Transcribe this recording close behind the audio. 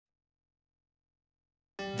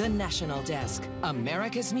The National Desk,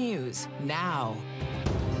 America's News, now.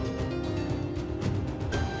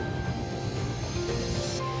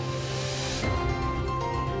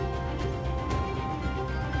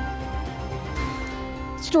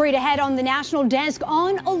 Straight ahead on the National Desk,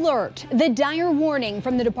 on alert, the dire warning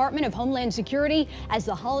from the Department of Homeland Security as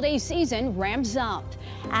the holiday season ramps up.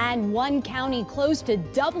 And one county close to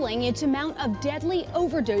doubling its amount of deadly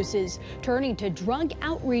overdoses, turning to drug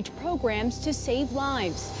outreach programs to save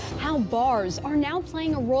lives. How bars are now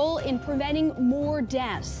playing a role in preventing more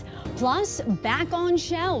deaths. Plus, back on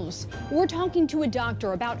shelves. We're talking to a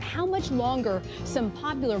doctor about how much longer some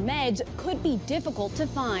popular meds could be difficult to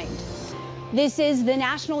find. This is the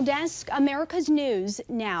National Desk, America's News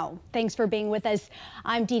Now. Thanks for being with us.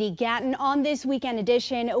 I'm Dee Dee Gatton. On this weekend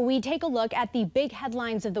edition, we take a look at the big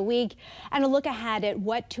headlines of the week and a look ahead at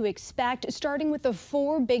what to expect, starting with the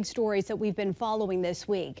 4 big stories that we've been following this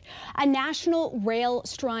week. A national rail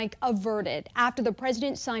strike averted after the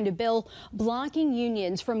president signed a bill blocking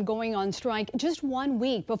unions from going on strike just 1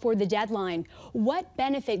 week before the deadline. What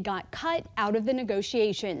benefit got cut out of the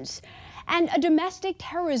negotiations? And a domestic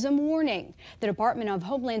terrorism warning. The Department of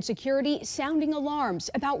Homeland Security sounding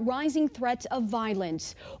alarms about rising threats of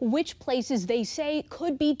violence, which places they say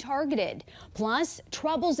could be targeted. Plus,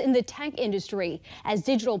 troubles in the tech industry as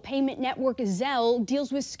digital payment network Zelle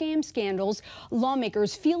deals with scam scandals,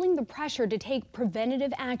 lawmakers feeling the pressure to take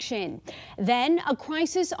preventative action. Then a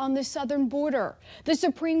crisis on the southern border. The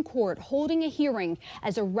Supreme Court holding a hearing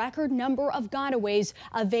as a record number of gotaways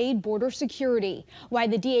evade border security. Why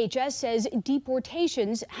the DHS says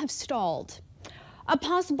deportations have stalled. A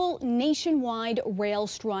possible nationwide rail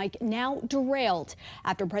strike now derailed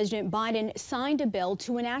after President Biden signed a bill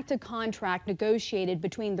to enact a contract negotiated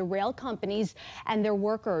between the rail companies and their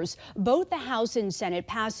workers. Both the House and Senate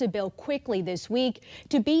passed a bill quickly this week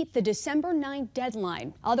to beat the December 9th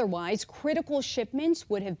deadline. Otherwise, critical shipments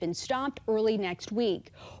would have been stopped early next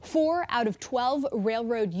week. 4 out of 12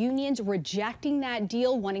 railroad unions rejecting that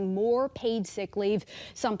deal, wanting more paid sick leave,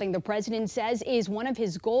 something the president says is one of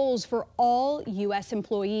his goals for all U.S.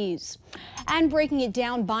 employees. And breaking it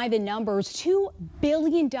down by the numbers, $2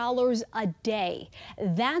 billion a day.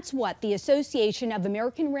 That's what the Association of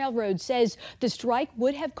American Railroads says the strike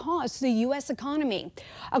would have cost the U.S. economy.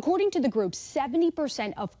 According to the group,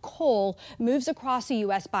 70% of coal moves across the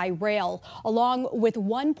U.S. by rail, along with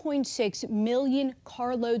 1.6 million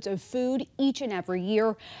carloads of food each and every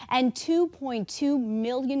year and 2.2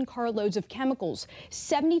 million carloads of chemicals.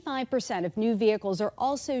 75% of new vehicles are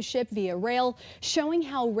also shipped via rail, showing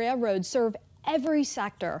how railroads serve every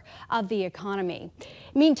sector of the economy.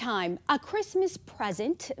 Meantime, a Christmas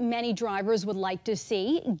present many drivers would like to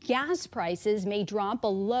see. Gas prices may drop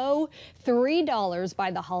below $3 by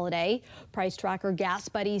the holiday. Price tracker Gas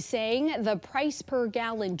Buddy saying the price per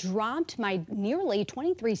gallon dropped by nearly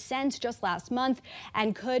 23 cents just last month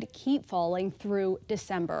and could keep falling through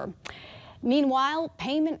December. Meanwhile,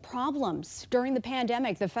 payment problems. During the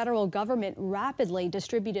pandemic, the federal government rapidly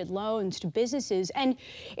distributed loans to businesses, and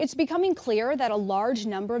it's becoming clear that a large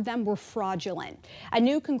number of them were fraudulent. A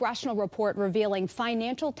new congressional report revealing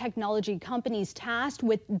financial technology companies tasked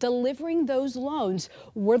with delivering those loans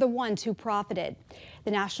were the ones who profited.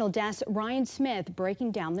 The National Desk, Ryan Smith,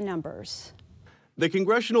 breaking down the numbers. The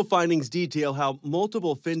congressional findings detail how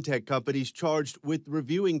multiple fintech companies charged with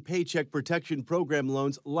reviewing Paycheck Protection Program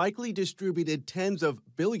loans likely distributed tens of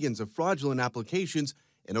billions of fraudulent applications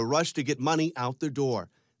in a rush to get money out the door.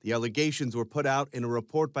 The allegations were put out in a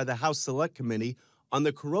report by the House Select Committee on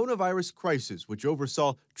the coronavirus crisis, which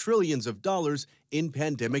oversaw trillions of dollars in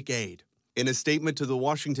pandemic aid. In a statement to the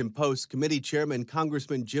Washington Post, committee chairman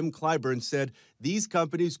Congressman Jim Clyburn said these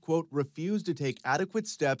companies, quote, refuse to take adequate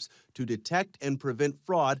steps to detect and prevent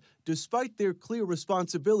fraud despite their clear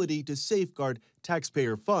responsibility to safeguard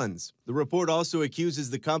taxpayer funds. The report also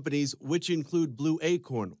accuses the companies, which include Blue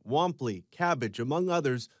Acorn, Womply, Cabbage, among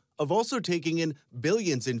others, of also taking in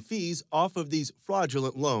billions in fees off of these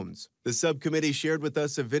fraudulent loans. The subcommittee shared with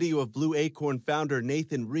us a video of Blue Acorn founder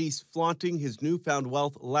Nathan Reese flaunting his newfound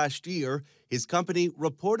wealth last year, his company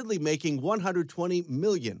reportedly making $120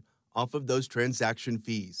 million off of those transaction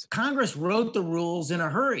fees. Congress wrote the rules in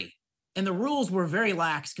a hurry, and the rules were very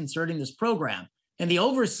lax concerning this program, and the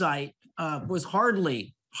oversight was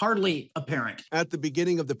hardly apparent. At the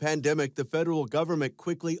beginning of the pandemic, the federal government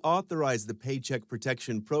quickly authorized the Paycheck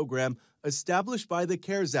Protection Program established by the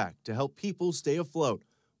CARES Act to help people stay afloat,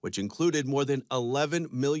 which included more than 11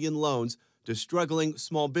 million loans to struggling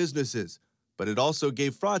small businesses. But it also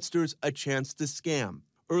gave fraudsters a chance to scam.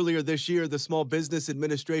 Earlier this year, the Small Business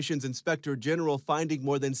Administration's Inspector General finding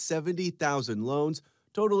more than 70,000 loans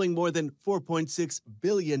totaling more than $4.6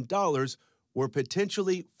 billion, were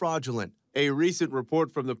potentially fraudulent. A recent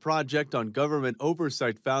report from the Project on Government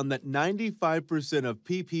Oversight found that 95% of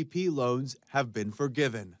PPP loans have been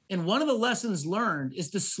forgiven. And one of the lessons learned is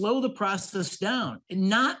to slow the process down and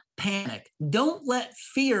not panic. Don't let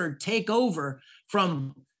fear take over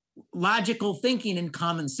from logical thinking and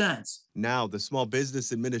common sense. Now, the Small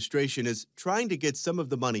Business Administration is trying to get some of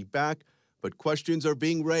the money back, but questions are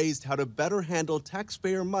being raised how to better handle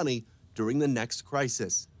taxpayer money during the next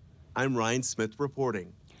crisis. I'm Ryan Smith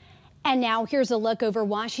reporting. And now here's a look over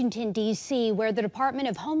Washington, D.C., where the Department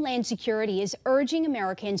of Homeland Security is urging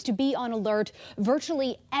Americans to be on alert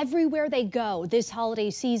virtually everywhere they go this holiday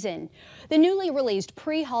season. The newly released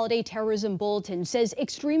pre-holiday terrorism bulletin says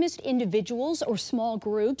extremist individuals or small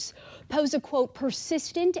groups pose a, quote,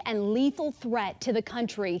 persistent and lethal threat to the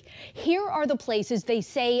country. Here are the places they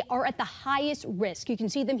say are at the highest risk. You can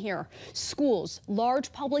see them here. Schools,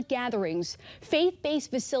 large public gatherings, faith-based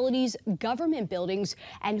facilities, government buildings,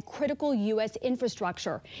 and critical U.S.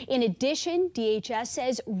 infrastructure. In addition, DHS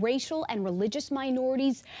says racial and religious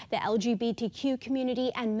minorities, the LGBTQ community,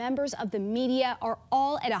 and members of the media are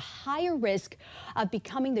all at a higher risk of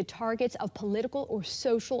becoming the targets of political or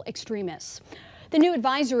social extremists. The new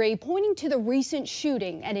advisory pointing to the recent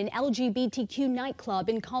shooting at an LGBTQ nightclub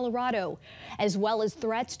in Colorado, as well as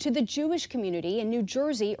threats to the Jewish community in New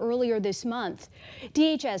Jersey earlier this month.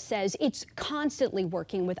 DHS says it's constantly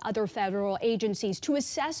working with other federal agencies to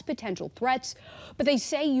assess potential threats, but they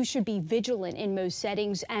say you should be vigilant in most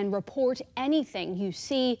settings and report anything you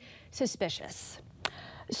see suspicious.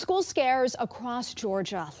 School scares across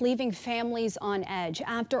Georgia, leaving families on edge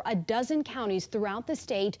after a dozen counties throughout the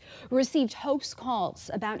state received hoax calls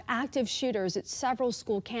about active shooters at several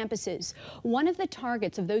school campuses. One of the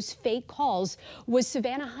targets of those fake calls was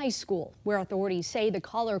Savannah High School, where authorities say the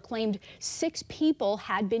caller claimed 6 people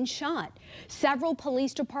had been shot. Several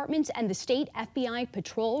police departments and the state FBI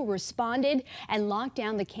patrol responded and locked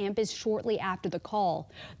down the campus shortly after the call.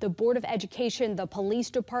 The Board of Education, the police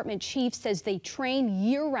department chief, says they train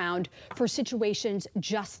year-round for situations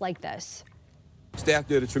just like this. Staff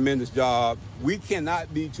did a tremendous job. We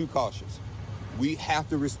cannot be too cautious. We have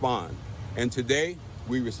to respond. And today,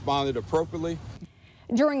 we responded appropriately.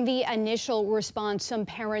 During the initial response, some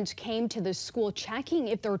parents came to the school checking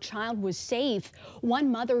if their child was safe.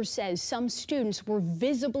 One mother says some students were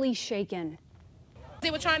visibly shaken.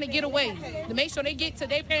 They were trying to get away to make sure they get to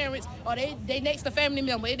their parents or they next to family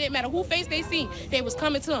member. It didn't matter who face they seen, they was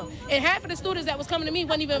coming to them. And half of the students that was coming to me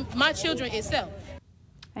wasn't even my children itself.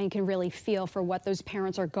 And you can really feel for what those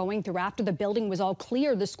parents are going through. After the building was all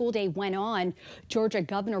clear, the school day went on. Georgia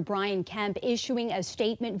Governor Brian Kemp issuing a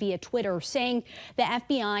statement via Twitter saying the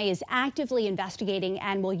FBI is actively investigating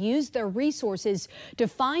and will use their resources to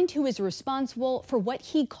find who is responsible for what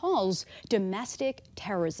he calls domestic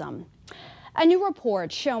terrorism. A new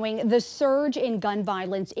report showing the surge in gun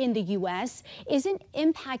violence in the U.S. isn't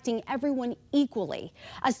impacting everyone equally.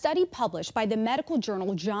 A study published by the medical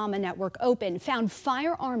journal JAMA Network Open found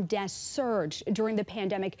firearm deaths surged during the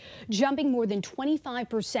pandemic, jumping more than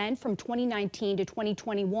 25% from 2019 to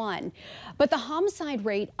 2021. But the homicide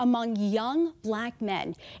rate among young black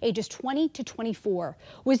men ages 20 to 24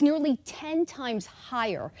 was nearly 10 times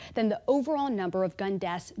higher than the overall number of gun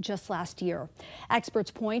deaths just last year.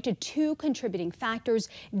 Experts point to 2 contributing factors: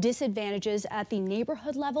 disadvantages at the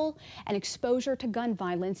neighborhood level and exposure to gun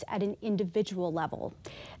violence at an individual level.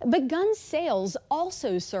 But gun sales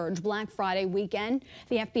also surged Black Friday weekend.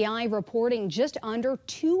 The FBI reporting just under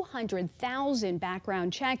 200,000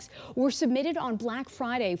 background checks were submitted on Black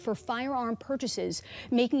Friday for firearm purchases,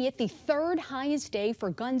 making it the 3rd highest day for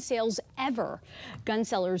gun sales ever. Gun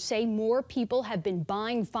sellers say more people have been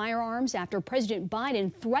buying firearms after President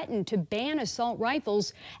Biden threatened to ban assault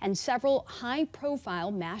rifles and several high-profile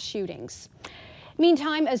mass shootings.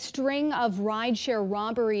 Meantime, a string of rideshare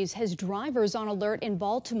robberies has drivers on alert in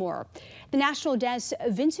Baltimore. The National Desk's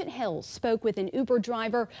Vincent Hill spoke with an Uber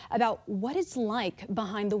driver about what it's like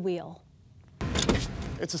behind the wheel.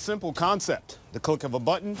 It's a simple concept. The click of a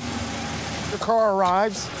button, your car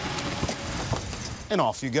arrives, and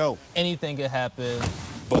off you go. Anything could happen.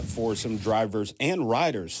 But for some drivers and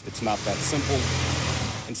riders, it's not that simple.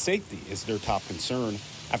 And safety is their top concern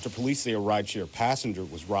after police say a rideshare passenger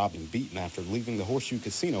was robbed and beaten after leaving the Horseshoe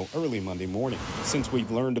Casino early Monday morning. Since we've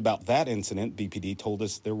learned about that incident, BPD told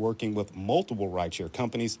us they're working with multiple rideshare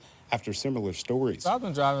companies after similar stories. I've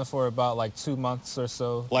been driving for about like 2 months or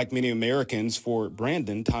so. Like many Americans, for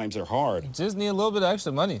Brandon, times are hard. Just need a little bit of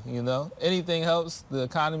extra money, you know. Anything helps. The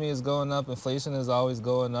economy is going up. Inflation is always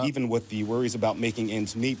going up. Even with the worries about making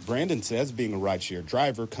ends meet, Brandon says being a rideshare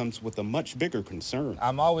driver comes with a much bigger concern.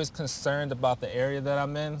 I'm always concerned about the area that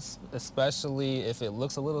I'm in, especially if it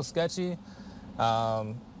looks a little sketchy.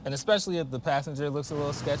 And especially if the passenger looks a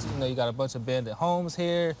little sketchy. You know, you got a bunch of abandoned homes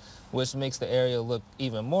here, which makes the area look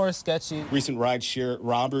even more sketchy. Recent rideshare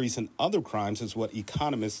robberies and other crimes is what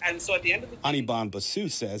economist at the end of the day, Aniban Basu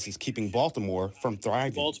says is keeping Baltimore from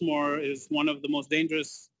thriving. Baltimore is one of the most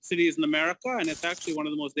dangerous cities in America, and it's actually one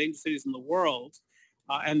of the most dangerous cities in the world.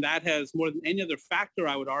 And that has, more than any other factor,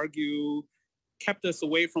 I would argue, kept us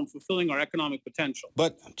away from fulfilling our economic potential.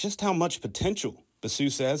 But just how much potential? Basu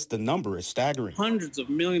says the number is staggering. Hundreds of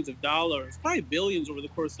millions of dollars, probably billions over the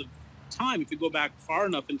course of time, if you go back far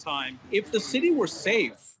enough in time. If the city were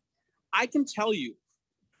safe, I can tell you,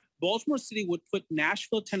 Baltimore City would put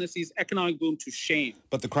Nashville, Tennessee's economic boom to shame.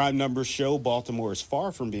 But the crime numbers show Baltimore is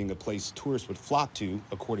far from being a place tourists would flock to,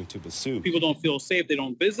 according to Basu. If people don't feel safe, they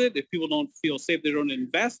don't visit. If people don't feel safe, they don't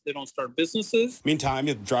invest. They don't start businesses. Meantime,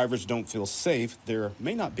 if drivers don't feel safe, there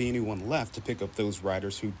may not be anyone left to pick up those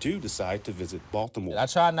riders who do decide to visit Baltimore. I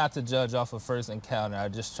try not to judge off of first encounter. I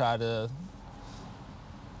just try to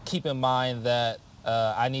keep in mind that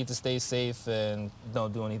I need to stay safe and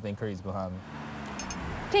don't do anything crazy behind me.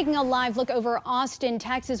 Taking a live look over Austin,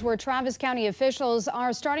 Texas, where Travis County officials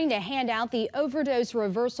are starting to hand out the overdose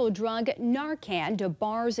reversal drug Narcan to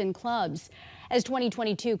bars and clubs. As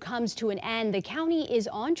 2022 comes to an end, the county is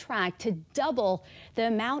on track to double the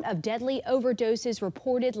amount of deadly overdoses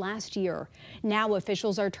reported last year. Now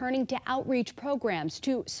officials are turning to outreach programs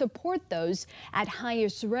to support those at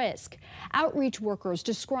highest risk. Outreach workers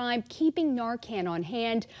describe keeping Narcan on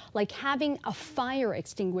hand like having a fire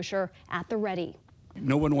extinguisher at the ready.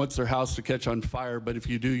 No one wants their house to catch on fire, but if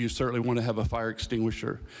you do, you certainly want to have a fire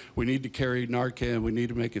extinguisher. We need to carry Narcan. We need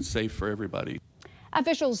to make it safe for everybody.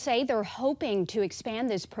 Officials say they're hoping to expand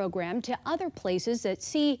this program to other places that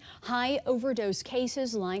see high overdose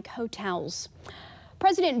cases like hotels.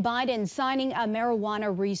 President Biden signing a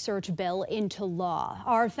marijuana research bill into law.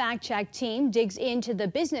 Our fact-check team digs into the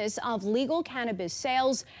business of legal cannabis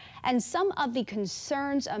sales and some of the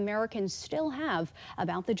concerns Americans still have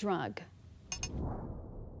about the drug.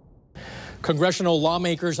 Congressional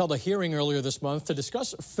lawmakers held a hearing earlier this month to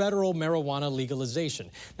discuss federal marijuana legalization.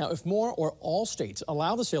 Now, if more or all states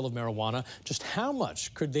allow the sale of marijuana, just how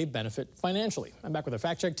much could they benefit financially? I'm back with our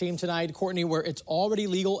fact-check team tonight. Courtney, where it's already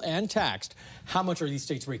legal and taxed, how much are these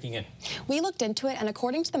states raking in? We looked into it, and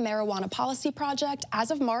according to the Marijuana Policy Project, as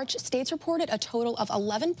of March, states reported a total of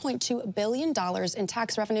 $11.2 billion in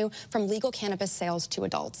tax revenue from legal cannabis sales to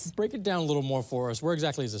adults. Break it down a little more for us. Where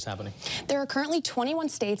exactly is this happening? There are currently 21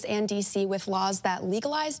 states and D.C. with laws that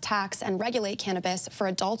legalize, tax, and regulate cannabis for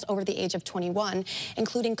adults over the age of 21,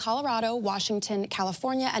 including Colorado, Washington,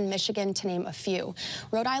 California, and Michigan, to name a few.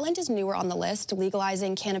 Rhode Island is newer on the list,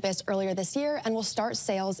 legalizing cannabis earlier this year and will start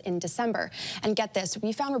sales in December. And get this,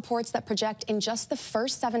 we found reports that project in just the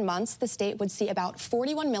first 7 months, the state would see about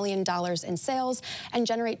 $41 million in sales and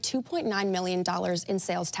generate $2.9 million in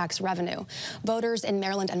sales tax revenue. Voters in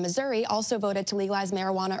Maryland and Missouri also voted to legalize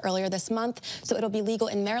marijuana earlier this month, so it'll be legal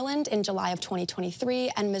in Maryland in July of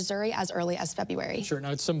 2023 and Missouri as early as February. Sure.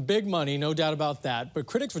 Now, it's some big money, no doubt about that. But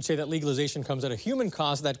critics would say that legalization comes at a human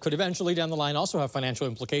cost that could eventually down the line also have financial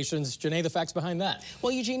implications. Janae, the facts behind that.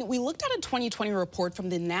 Well, Eugene, we looked at a 2020 report from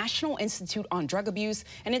the National Institute on Drug Abuse,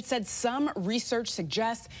 and it said some research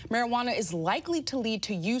suggests marijuana is likely to lead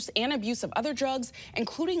to use and abuse of other drugs,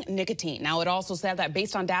 including nicotine. Now, it also said that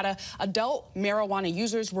based on data, adult marijuana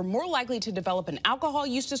users were more likely to develop an alcohol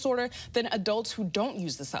use disorder than adults who don't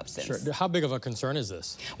use the substance. Sure. How big of a concern is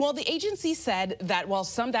this? Well, the agency said that while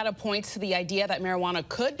some data points to the idea that marijuana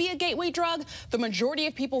could be a gateway drug, the majority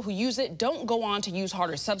of people who use it don't go on to use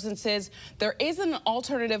harder substances. There is an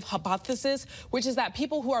alternative hypothesis, which is that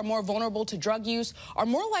people who are more vulnerable to drug use are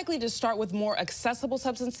more likely to start with more accessible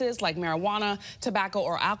substances like marijuana, tobacco,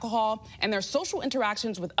 or alcohol, and their social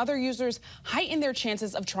interactions with other users heighten their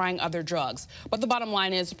chances of trying other drugs. But the bottom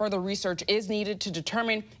line is further research is needed to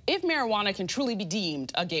determine if marijuana can truly be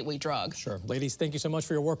deemed a gateway drug. Sure. Ladies, thank you so much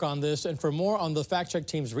for your work on this. And for more on the fact-check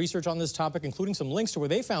team's research on this topic, including some links to where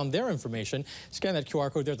they found their information, scan that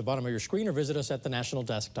QR code there at the bottom of your screen or visit us at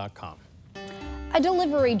thenationaldesk.com. A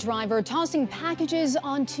delivery driver tossing packages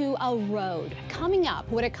onto a road. Coming up,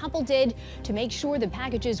 what a couple did to make sure the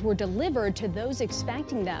packages were delivered to those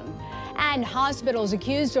expecting them. And hospitals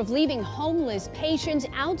accused of leaving homeless patients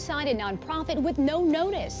outside a nonprofit with no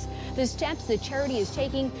notice. The steps the charity is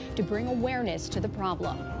taking to bring awareness to the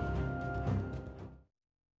problem.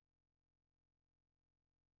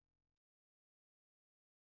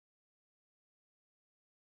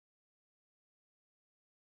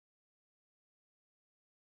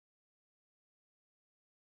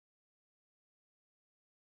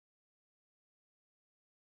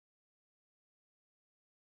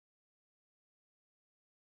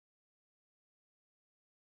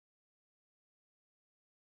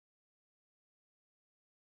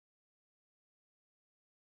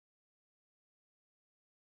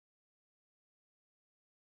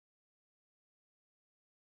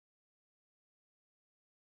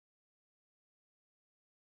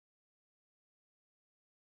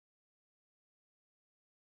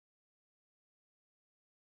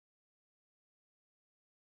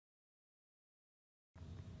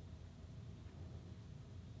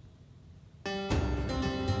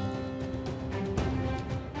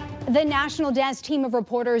 The National Desk team of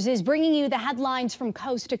reporters is bringing you the headlines from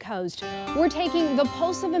coast to coast. We're taking the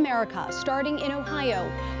pulse of America, starting in Ohio,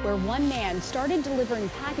 where one man started delivering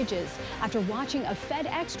packages after watching a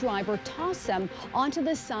FedEx driver toss them onto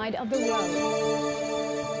the side of the road.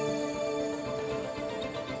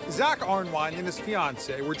 Zach Arnwine and his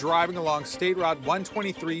fiance were driving along State Route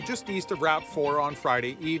 123 just east of Route 4 on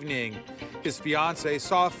Friday evening. His fiance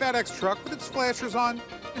saw a FedEx truck with its flashers on,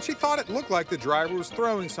 and she thought it looked like the driver was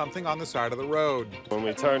throwing something on the side of the road. When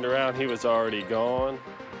we turned around, he was already gone,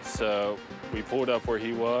 so we pulled up where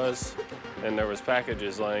he was, and there was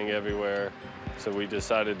packages laying everywhere, so we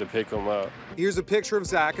decided to pick them up. Here's a picture of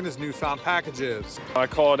Zach and his newfound packages. I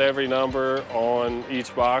called every number on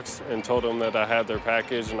each box and told them that I had their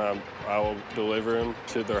package and I will deliver them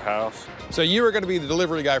to their house. So you were going to be the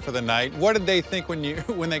delivery guy for the night. What did they think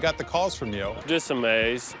when they got the calls from you? Just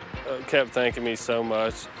amazed. Kept thanking me so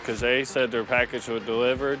much because they said their package was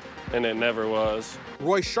delivered and it never was.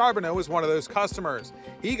 Roy Charbonneau is one of those customers.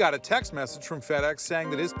 He got a text message from FedEx saying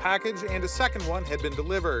that his package and a second one had been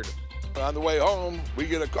delivered. On the way home, we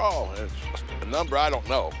get a call. It's a number I don't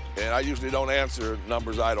know, and I usually don't answer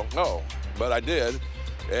numbers I don't know, but I did,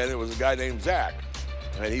 and it was a guy named Zach,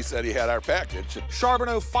 and he said he had our package.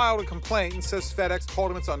 Charbonneau filed a complaint and says FedEx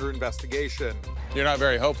told him it's under investigation. You're not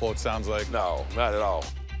very hopeful, it sounds like. No, not at all.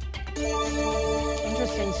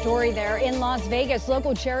 Interesting story there. In Las Vegas,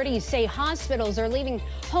 local charities say hospitals are leaving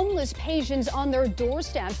homeless patients on their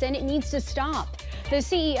doorsteps, and it needs to stop. The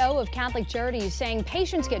CEO of Catholic Charities saying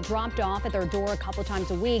patients get dropped off at their door a couple times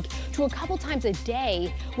a week to a couple times a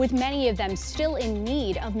day, with many of them still in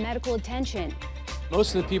need of medical attention.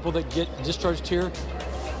 Most of the people that get discharged here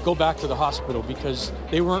go back to the hospital because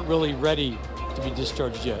they weren't really ready to be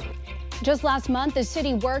discharged yet. Just last month, the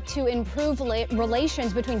city worked to improve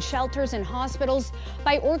relations between shelters and hospitals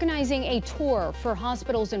by organizing a tour for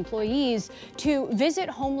hospitals' employees to visit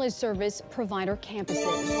homeless service provider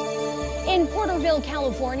campuses. In Porterville,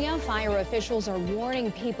 California, fire officials are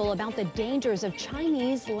warning people about the dangers of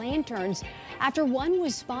Chinese lanterns after one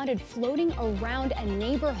was spotted floating around a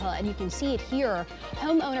neighborhood. You can see it here.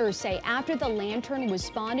 Homeowners say after the lantern was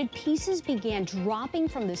spotted, pieces began dropping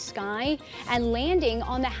from the sky and landing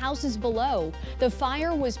on the houses below. The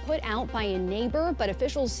fire was put out by a neighbor, but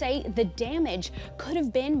officials say the damage could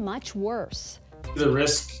have been much worse. The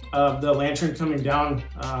risk of the lantern coming down,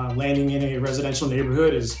 landing in a residential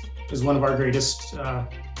neighborhood is one of our greatest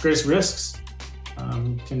risks.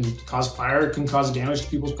 Can cause fire, can cause damage to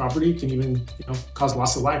people's property, can even cause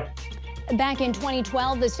loss of life. Back in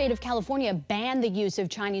 2012, the state of California banned the use of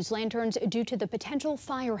Chinese lanterns due to the potential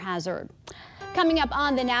fire hazard. Coming up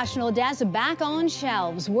on the National Desk, back on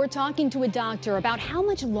shelves, we're talking to a doctor about how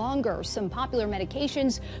much longer some popular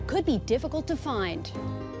medications could be difficult to find.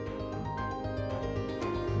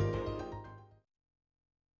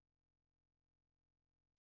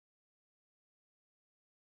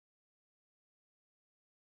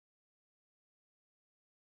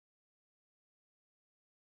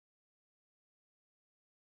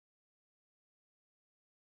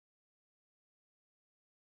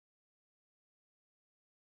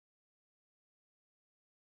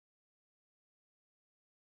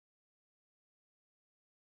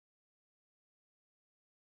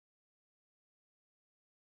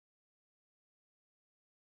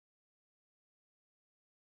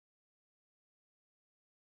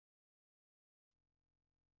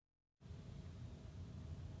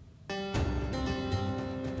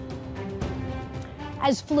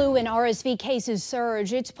 As flu and RSV cases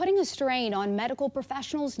surge, it's putting a strain on medical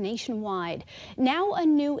professionals nationwide. Now a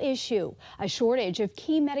new issue, a shortage of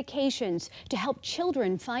key medications to help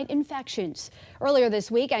children fight infections. Earlier this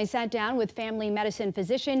week, I sat down with family medicine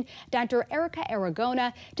physician Dr. Erica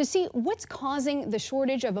Aragona to see what's causing the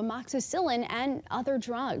shortage of amoxicillin and other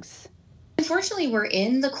drugs. Unfortunately, we're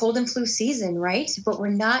in the cold and flu season, right? But we're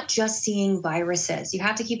not just seeing viruses. You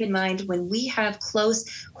have to keep in mind when we have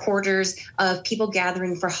close quarters of people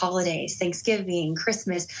gathering for holidays, Thanksgiving,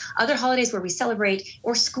 Christmas, other holidays where we celebrate,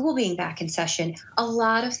 or school being back in session, a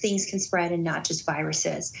lot of things can spread and not just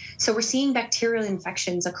viruses. So we're seeing bacterial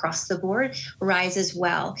infections across the board rise as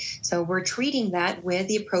well. So we're treating that with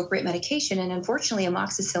the appropriate medication. And unfortunately,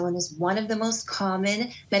 amoxicillin is one of the most common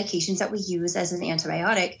medications that we use as an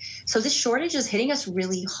antibiotic. So this shortage is hitting us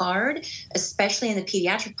really hard, especially in the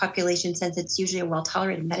pediatric population, since it's usually a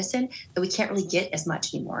well-tolerated medicine that we can't really get as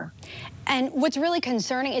much anymore. And what's really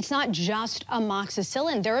concerning, it's not just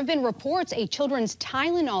amoxicillin. There have been reports a children's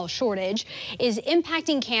Tylenol shortage is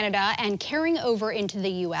impacting Canada and carrying over into the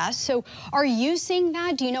U.S. So are you seeing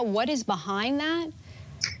that? Do you know what is behind that?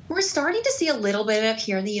 We're starting to see a little bit of it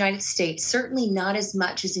here in the United States, certainly not as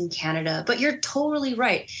much as in Canada, but you're totally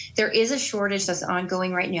right. There is a shortage that's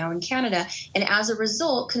ongoing right now in Canada, and as a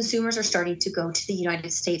result, consumers are starting to go to the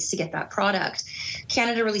United States to get that product.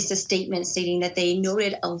 Canada released a statement stating that they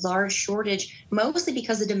noted a large shortage, mostly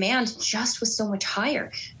because the demand just was so much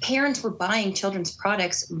higher. Parents were buying children's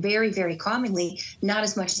products very, very commonly, not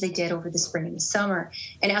as much as they did over the spring and the summer.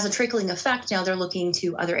 And as a trickling effect, now they're looking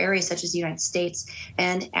to other areas such as the United States,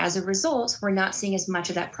 and as a result, we're not seeing as much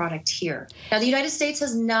of that product here. Now, the United States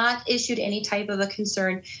has not issued any type of a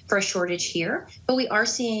concern for a shortage here, but we are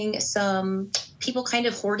seeing some people kind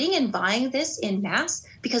of hoarding and buying this in mass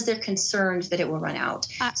because they're concerned that it will run out.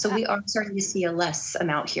 So we are starting to see a less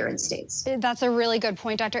amount here in states. That's a really good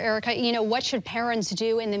point, Dr. Erica. You know, what should parents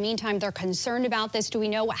do in the meantime? They're concerned about this. Do we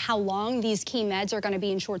know how long these key meds are going to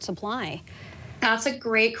be in short supply? That's a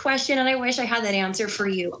great question, and I wish I had that answer for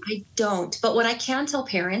you. I don't. But what I can tell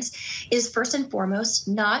parents is, first and foremost,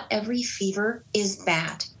 not every fever is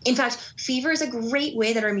bad. In fact, fever is a great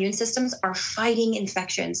way that our immune systems are fighting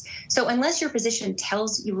infections. So unless your physician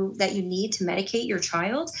tells you that you need to medicate your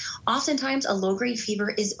child, oftentimes a low-grade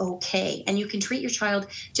fever is okay. And you can treat your child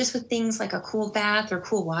just with things like a cool bath or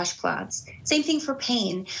cool washcloths. Same thing for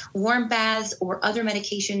pain. Warm baths or other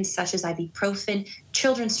medications such as ibuprofen,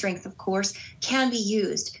 children's strength, of course, can be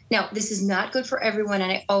used. Now, this is not good for everyone,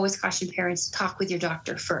 and I always caution parents to talk with your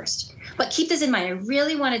doctor first. But keep this in mind. I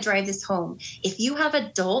really want to drive this home. If you have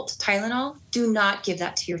adult Tylenol, do not give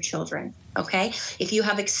that to your children, okay? If you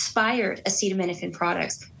have expired acetaminophen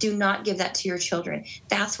products, do not give that to your children.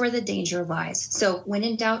 That's where the danger lies. So when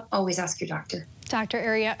in doubt, always ask your doctor. Dr.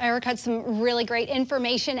 Erica had some really great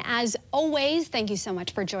information as always. Thank you so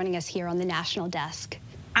much for joining us here on the National Desk.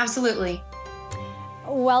 Absolutely.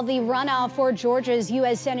 Well, the runoff for Georgia's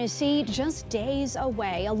U.S. Senate seat just days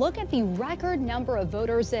away. A look at the record number of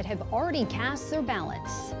voters that have already cast their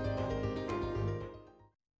ballots.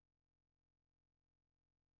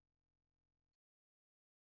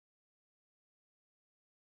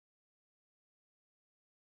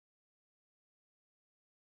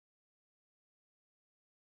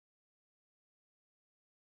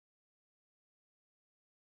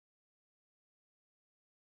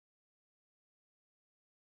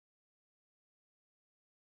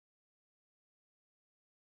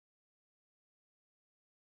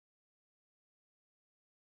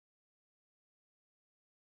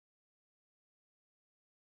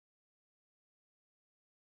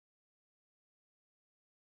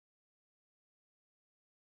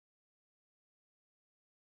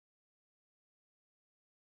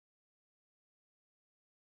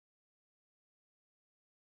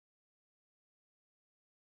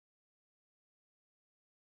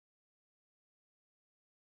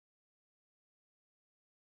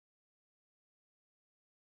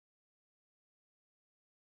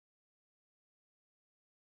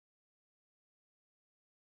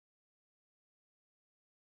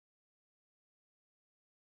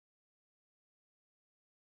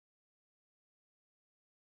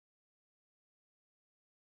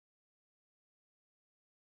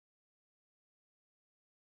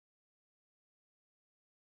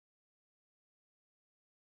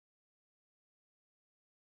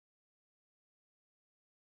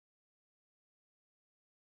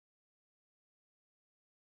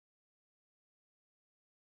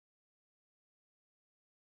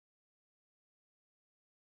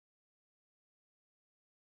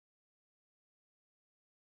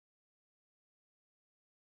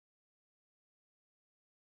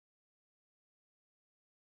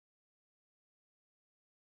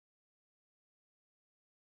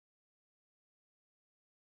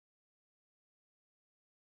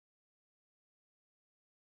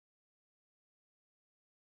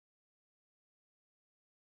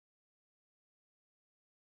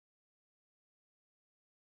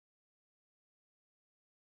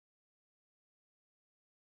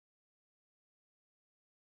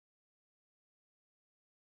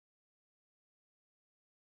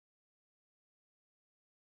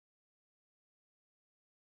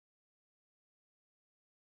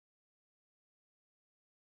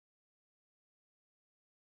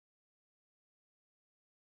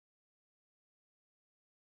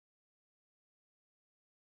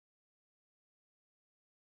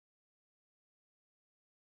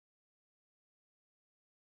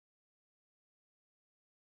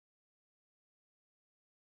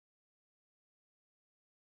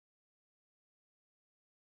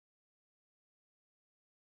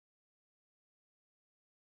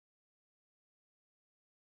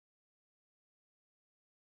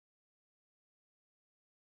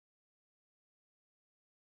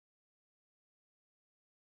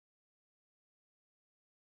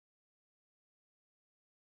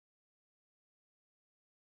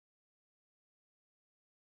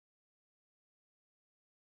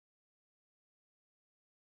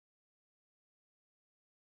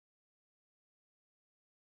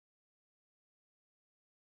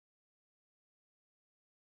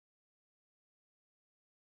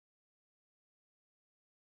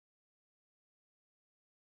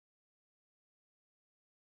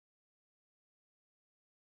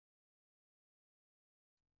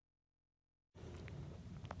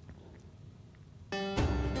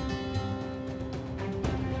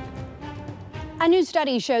 A new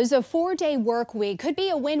study shows a 4-day work week could be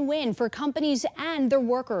a win-win for companies and their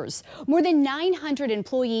workers. More than 900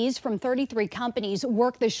 employees from 33 companies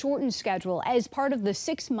work the shortened schedule as part of the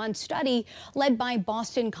 6-month study led by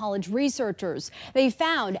Boston College researchers. They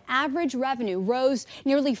found average revenue rose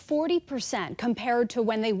nearly 40% compared to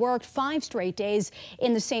when they worked 5 straight days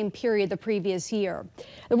in the same period the previous year.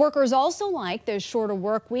 The workers also like the shorter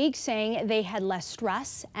work week, saying they had less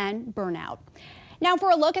stress and burnout. Now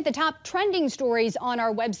for a look at the top trending stories on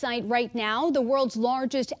our website right now. The world's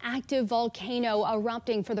largest active volcano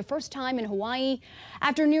erupting for the first time in Hawaii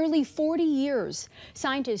after nearly 40 years.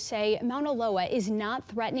 Scientists say Mauna Loa is not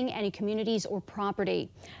threatening any communities or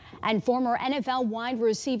property. And former NFL wide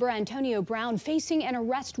receiver Antonio Brown facing an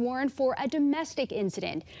arrest warrant for a domestic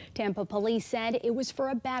incident. Tampa police said it was for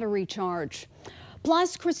a battery charge.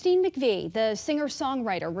 Plus, Christine McVie, the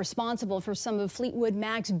singer-songwriter responsible for some of Fleetwood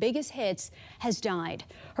Mac's biggest hits, has died.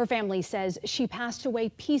 Her family says she passed away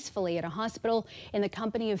peacefully at a hospital in the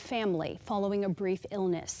company of family following a brief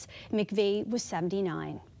illness. McVie was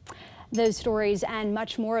 79. Those stories and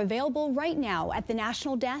much more available right now at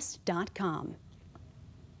thenationaldesk.com.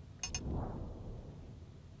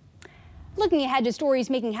 Looking ahead to stories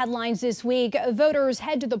making headlines this week, voters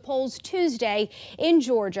head to the polls Tuesday in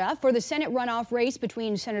Georgia for the Senate runoff race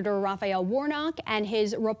between Senator Raphael Warnock and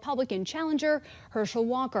his Republican challenger, Herschel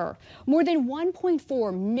Walker. More than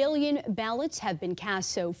 1.4 million ballots have been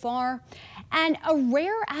cast so far. And a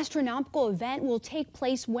rare astronomical event will take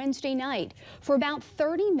place Wednesday night. For about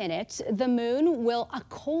 30 minutes, the moon will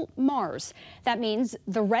occult Mars. That means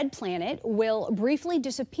the red planet will briefly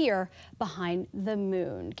disappear behind the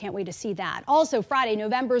moon. Can't wait to see that. Also Friday,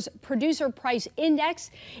 November's Producer Price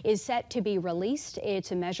Index is set to be released.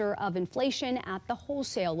 It's a measure of inflation at the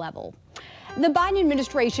wholesale level. The Biden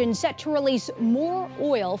administration set to release more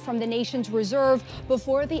oil from the nation's reserve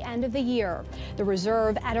before the end of the year. The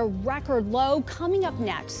reserve at a record low. Coming up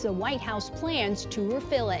next, the White House plans to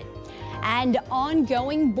refill it. And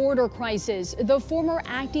ongoing border crisis. The former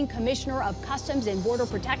acting commissioner of Customs and Border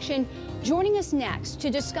Protection joining us next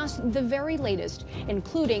to discuss the very latest,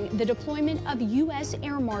 including the deployment of U.S.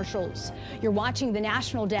 Air Marshals. You're watching the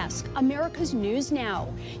National Desk, America's News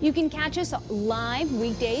Now. You can catch us live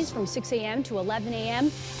weekdays from 6 a.m. to 11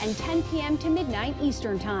 a.m. and 10 p.m. to midnight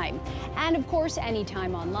Eastern Time. And of course,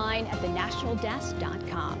 anytime online at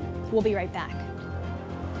thenationaldesk.com. We'll be right back.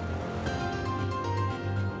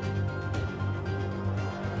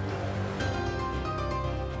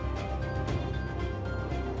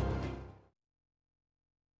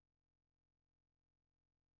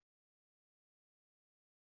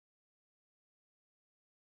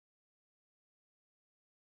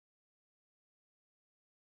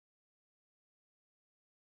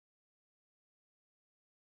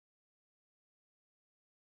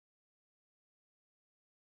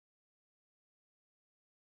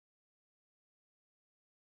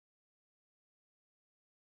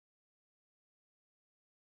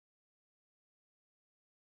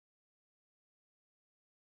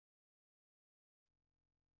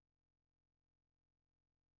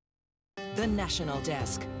 The National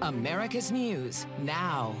Desk, America's News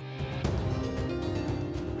Now.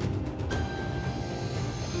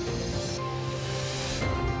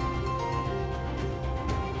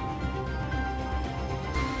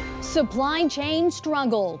 Supply chain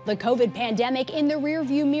struggle, the COVID pandemic in the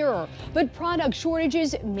rearview mirror, but product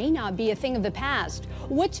shortages may not be a thing of the past.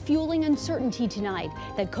 What's fueling uncertainty tonight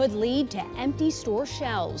that could lead to empty store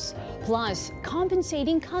shelves? Plus,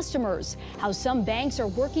 compensating customers, how some banks are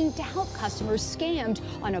working to help customers scammed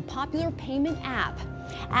on a popular payment app.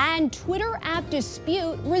 And Twitter app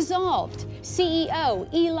dispute resolved.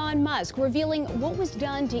 CEO Elon Musk revealing what was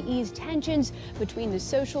done to ease tensions between the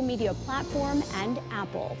social media platform and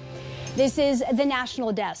Apple. This is the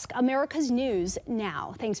National Desk, America's News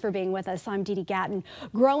Now. Thanks for being with us. I'm Dee Dee Gatton.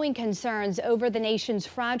 Growing concerns over the nation's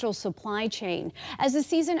fragile supply chain. As the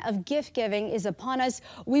season of gift giving is upon us,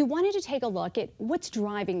 we wanted to take a look at what's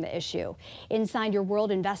driving the issue. Inside Your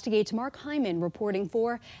World investigates Mark Hyman reporting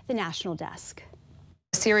for the National Desk.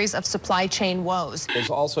 A series of supply chain woes. Is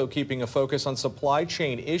also keeping a focus on supply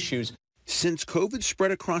chain issues. Since COVID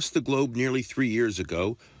spread across the globe nearly 3 years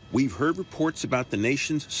ago, we've heard reports about the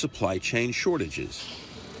nation's supply chain shortages,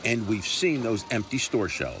 and we've seen those empty store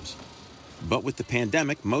shelves. But with the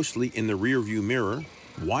pandemic mostly in the rearview mirror,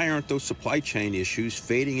 why aren't those supply chain issues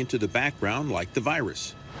fading into the background like the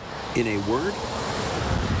virus? In a word,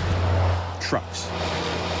 trucks.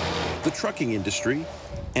 The trucking industry,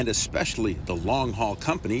 and especially the long-haul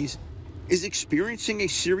companies, is experiencing a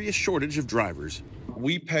serious shortage of drivers.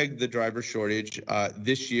 We pegged the driver shortage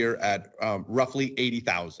this year at roughly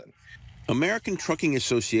 80,000. American Trucking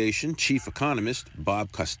Association chief economist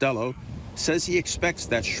Bob Costello says he expects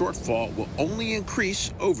that shortfall will only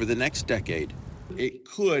increase over the next decade. It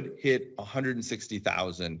could hit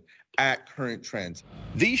 160,000 at current trends.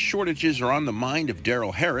 These shortages are on the mind of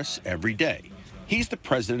Daryl Harris every day. He's the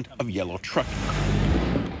president of Yellow Trucking,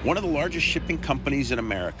 one of the largest shipping companies in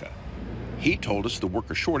America. He told us the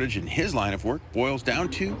worker shortage in his line of work boils down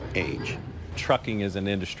to age. Trucking is an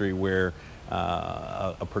industry where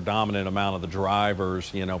a predominant amount of the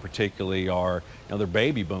drivers, particularly are, they're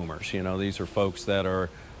baby boomers. These are folks that are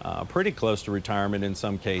pretty close to retirement in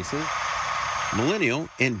some cases. Millennial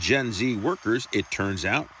and Gen Z workers, it turns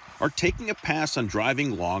out, are taking a pass on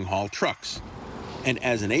driving long-haul trucks. And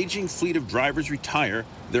as an aging fleet of drivers retire,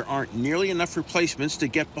 there aren't nearly enough replacements to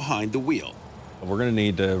get behind the wheel. We're going to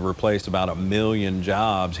need to replace about 1 million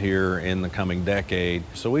jobs here in the coming decade.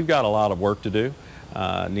 So we've got a lot of work to do.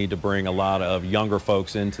 Need to bring a lot of younger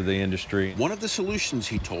folks into the industry. One of the solutions,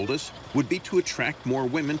 he told us, would be to attract more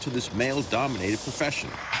women to this male-dominated profession,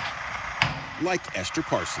 like Esther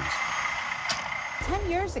Parsons. 10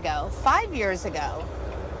 years ago, 5 years ago,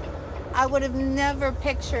 I would have never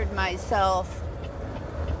pictured myself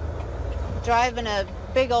driving a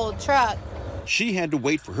big old truck. She had to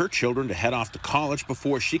wait for her children to head off to college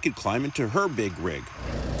before she could climb into her big rig.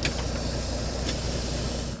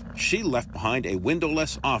 She left behind a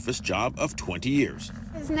windowless office job of 20 years.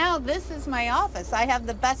 Now this is my office. I have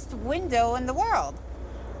the best window in the world.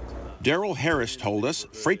 Daryl Harris told us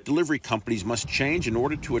freight delivery companies must change in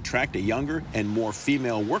order to attract a younger and more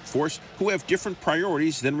female workforce who have different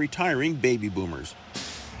priorities than retiring baby boomers.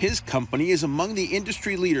 His company is among the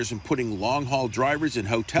industry leaders in putting long-haul drivers in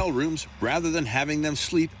hotel rooms rather than having them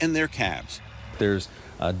sleep in their cabs. There's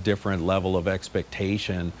a different level of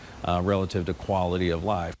expectation relative to quality of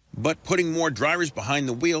life. But putting more drivers behind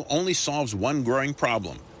the wheel only solves one growing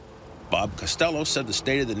problem. Bob Costello said the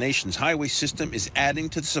state of the nation's highway system is adding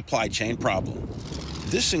to the supply chain problem.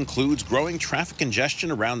 This includes growing traffic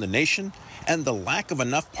congestion around the nation and the lack of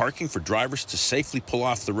enough parking for drivers to safely pull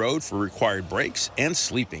off the road for required breaks and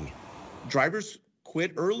sleeping. Drivers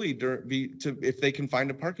quit early if they can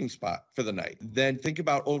find a parking spot for the night. Then think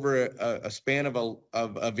about over a span of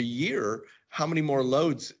a year, how many more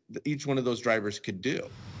loads each one of those drivers could do.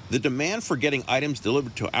 The demand for getting items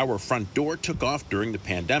delivered to our front door took off during the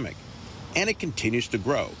pandemic, and it continues to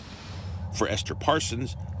grow. For Esther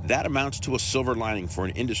Parsons, that amounts to a silver lining for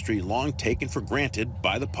an industry long taken for granted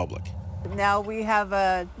by the public. Now we have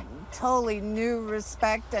a totally new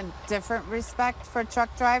respect and different respect for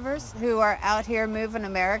truck drivers who are out here moving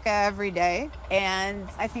America every day, and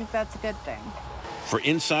I think that's a good thing. For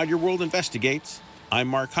Inside Your World Investigates, I'm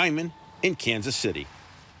Mark Hyman in Kansas City.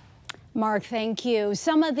 Mark, thank you.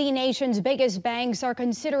 Some of the nation's biggest banks are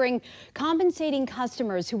considering compensating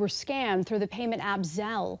customers who were scammed through the payment app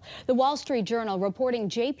Zelle. The Wall Street Journal reporting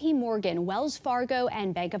J.P. Morgan, Wells Fargo,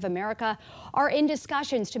 and Bank of America are in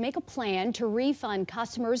discussions to make a plan to refund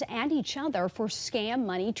customers and each other for scam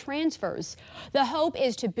money transfers. The hope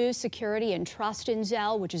is to boost security and trust in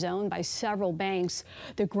Zelle, which is owned by several banks.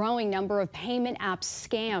 The growing number of payment app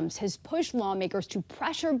scams has pushed lawmakers to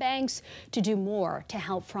pressure banks to do more to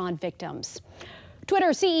help fraud victims. Twitter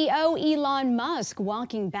CEO Elon Musk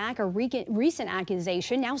walking back a recent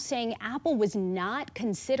accusation, now saying Apple was not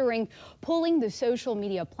considering pulling the social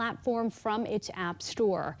media platform from its app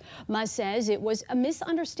store. Musk says it was a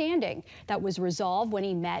misunderstanding that was resolved when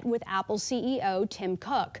he met with Apple CEO Tim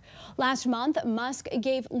Cook. Last month, Musk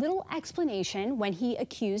gave little explanation when he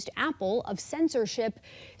accused Apple of censorship,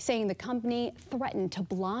 saying the company threatened to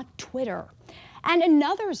block Twitter. And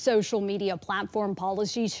another social media platform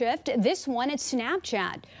policy shift, this one at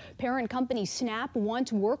Snapchat. Parent company Snap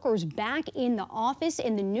wants workers back in the office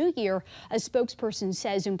in the new year. A spokesperson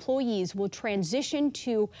says employees will transition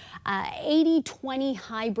to an 80-20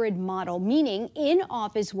 hybrid model, meaning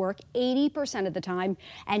in-office work 80% of the time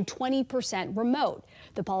and 20% remote.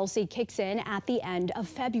 The policy kicks in at the end of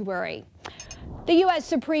February. The U.S.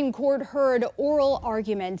 Supreme Court heard oral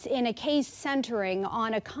arguments in a case centering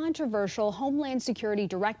on a controversial Homeland Security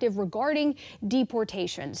directive regarding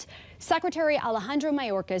deportations. Secretary Alejandro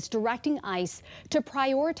Mayorkas directing ICE to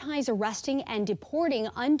prioritize arresting and deporting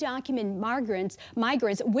undocumented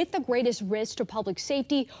migrants with the greatest risk to public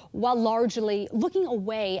safety while largely looking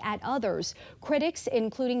away at others. Critics,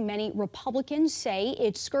 including many Republicans, say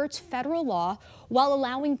it skirts federal law while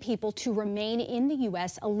allowing people to remain in the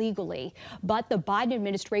U.S. illegally. But the Biden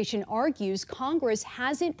administration argues Congress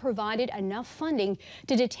hasn't provided enough funding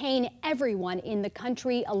to detain everyone in the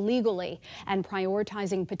country illegally, and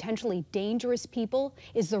prioritizing potentially potentially dangerous people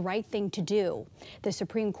is the right thing to do. The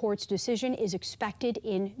Supreme Court's decision is expected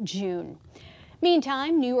in June.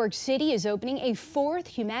 Meantime, New York City is opening a 4th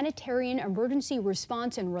humanitarian emergency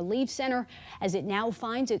response and relief center as it now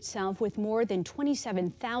finds itself with more than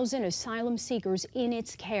 27,000 asylum seekers in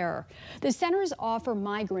its care. The centers offer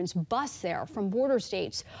migrants bus there from border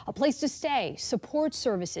states, a place to stay, support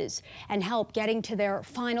services, and help getting to their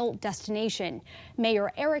final destination.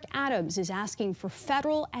 Mayor Eric Adams is asking for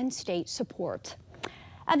federal and state support.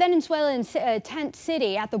 A Venezuelan tent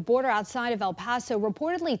city at the border outside of El Paso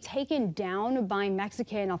reportedly taken down by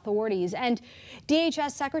Mexican authorities, and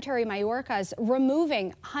DHS Secretary Mayorkas is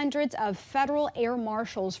removing hundreds of federal air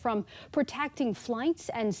marshals from protecting flights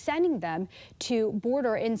and sending them to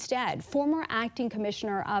border instead. Former acting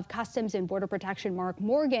commissioner of Customs and Border Protection Mark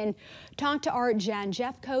Morgan talked to our Jan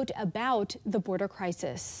Jeffcoat about the border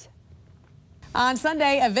crisis. On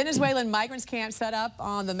Sunday, a Venezuelan migrants camp set up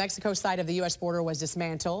on the Mexico side of the U.S. border was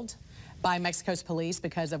dismantled by Mexico's police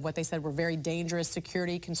because of what they said were very dangerous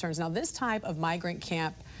security concerns. Now, this type of migrant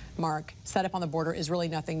camp, Mark, set up on the border is really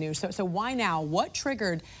nothing new. So why now? What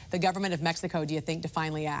triggered the government of Mexico, do you think, to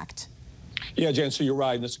finally act? Yeah, Jan, so you're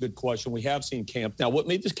right, and that's a good question. We have seen camp. Now, what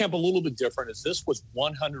made this camp a little bit different is this was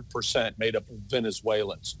 100% made up of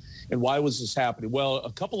Venezuelans. And why was this happening? Well,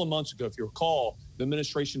 a couple of months ago, if you recall, the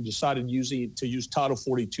administration decided to use Title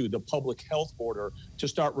 42, the public health order, to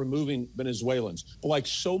start removing Venezuelans. But like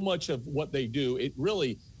so much of what they do, it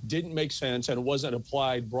really didn't make sense, and it wasn't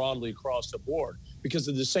applied broadly across the board, because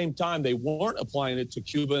at the same time, they weren't applying it to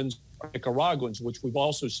Cubans, Nicaraguans, which we've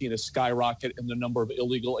also seen a skyrocket in the number of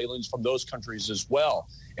illegal aliens from those countries as well.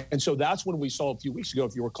 And so that's when we saw a few weeks ago,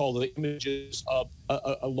 if you recall, the images of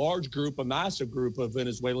a large group, a massive group of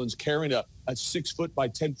Venezuelans carrying a 6-foot by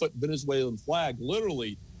 10-foot Venezuelan flag,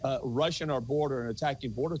 literally rushing our border and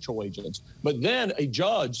attacking Border Patrol agents. But then a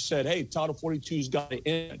judge said, hey, Title 42's got to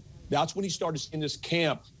end. That's when he started seeing this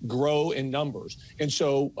camp grow in numbers. And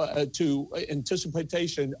so to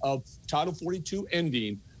anticipation of Title 42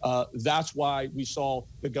 ending, that's why we saw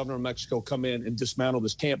the governor of Mexico come in and dismantle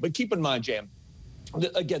this camp. But keep in mind, Jan,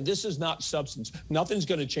 again, this is not substance. Nothing's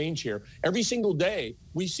going to change here. Every single day,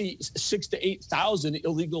 we see 6,000 to 8,000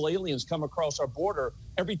 illegal aliens come across our border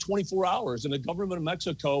every 24 hours. And the government of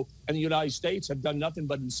Mexico and the United States have done nothing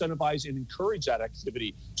but incentivize and encourage that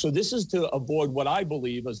activity. So this is to avoid what I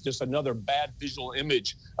believe is just another bad visual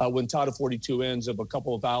image when Title 42 ends of a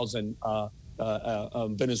couple of thousand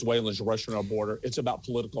Venezuelans rushing our border. It's about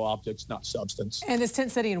political optics, not substance. And this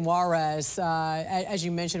tent city in Juarez, as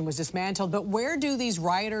you mentioned, was dismantled. But where do these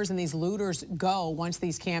rioters and these looters go once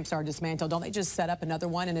these camps are dismantled? Don't they just set up another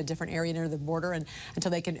one in a different area near the border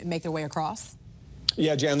until they can make their way across?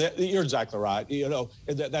 Yeah, Jan, you're exactly right. You know,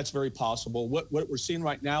 that's very possible. What we're seeing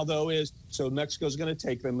right now, though, is so Mexico's going to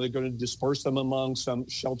take them. They're going to disperse them among some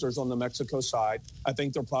shelters on the Mexico side. I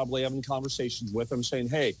think they're probably having conversations with them saying,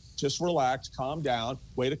 hey, just relax, calm down,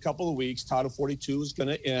 wait a couple of weeks. Title 42 is going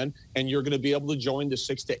to end, and you're going to be able to join the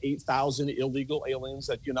 6,000 to 8,000 illegal aliens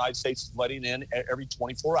that the United States is letting in every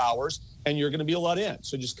 24 hours, and you're going to be let in.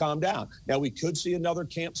 So just calm down. Now, we could see another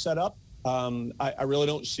camp set up. I really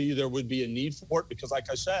don't see there would be a need for it because,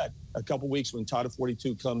 like I said, a couple weeks when Title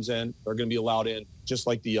 42 comes in, they're going to be allowed in just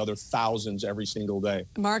like the other thousands every single day.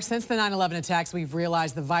 Mark, since the 9/11 attacks, we've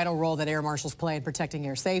realized the vital role that air marshals play in protecting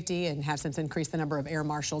air safety and have since increased the number of air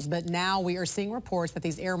marshals. But now we are seeing reports that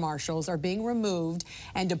these air marshals are being removed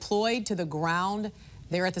and deployed to the ground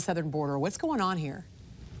there at the southern border. What's going on here?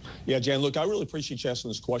 Yeah, Jan, look, I really appreciate you asking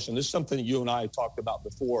this question. This is something that you and I have talked about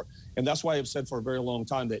before, and that's why I've said for a very long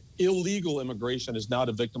time that illegal immigration is not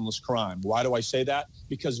a victimless crime. Why do I say that?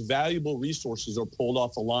 Because valuable resources are pulled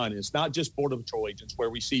off the line. It's not just Border Patrol agents where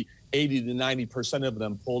we see 80 to 90% of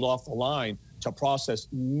them pulled off the line to process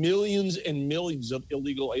millions and millions of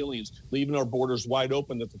illegal aliens, leaving our borders wide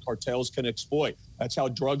open that the cartels can exploit. That's how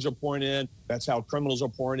drugs are pouring in. That's how criminals are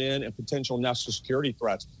pouring in and potential national security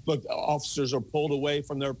threats. Look, officers are pulled away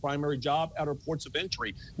from their primary job at our ports of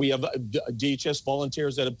entry. We have DHS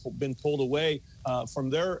volunteers that have been pulled away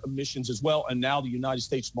from their missions as well. And now the United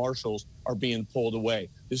States Marshals are being pulled away.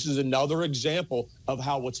 This is another example of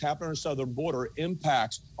how what's happening on the southern border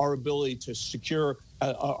impacts our ability to secure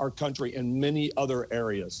our country in many other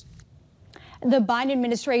areas. The Biden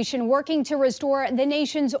administration working to restore the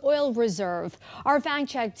nation's oil reserve. Our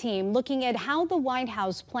fact-check team looking at how the White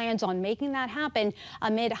House plans on making that happen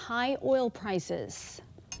amid high oil prices.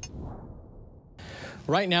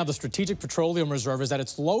 Right now, the Strategic Petroleum Reserve is at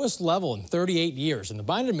its lowest level in 38 years, and the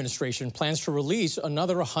Biden administration plans to release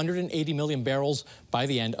another 180 million barrels by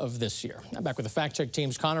the end of this year. Now back with the fact-check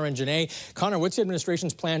teams, Connor and Janae. Connor, what's the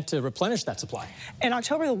administration's plan to replenish that supply? In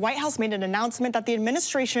October, the White House made an announcement that the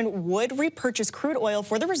administration would repurchase crude oil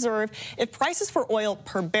for the reserve if prices for oil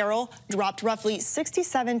per barrel dropped roughly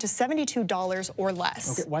 $67 to $72 or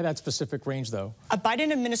less. Okay, why that specific range, though? A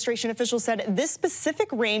Biden administration official said this specific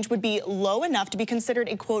range would be low enough to be considered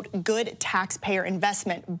a, quote, good taxpayer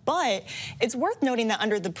investment. But it's worth noting that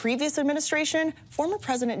under the previous administration, former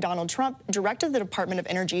President Donald Trump directed the Department of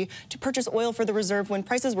Energy to purchase oil for the reserve when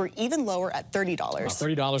prices were even lower at $30.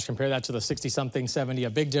 $30, compare that to the 60-something, 70, a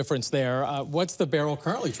big difference there. What's the barrel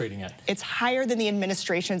currently trading at? It's higher than the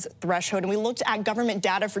administration's threshold, and we looked at government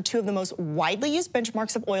data for two of the most widely used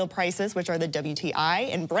benchmarks of oil prices, which are the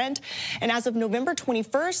WTI and Brent. And as of November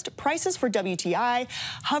 21st, prices for WTI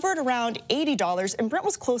hovered around $80, and Brent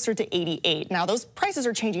was closer to $88. Now, those prices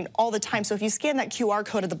are changing all the time, so if you scan that QR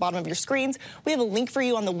code at the bottom of your screens, we have a link for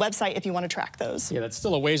you on the website if you want to track those. Yeah, that's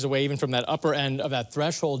still a ways away even from that upper end of that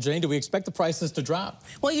threshold. Jane, do we expect the prices to drop?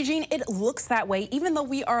 Well, Eugene, it looks that way. Even though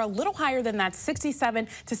we are a little higher than that $67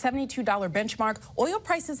 to $72 benchmark, oil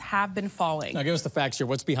prices have been falling. Now, give us the facts here.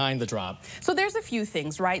 What's behind the drop? So there's a few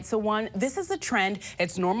things, right? So one, this is a trend.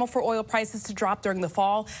 It's normal for oil prices to drop during the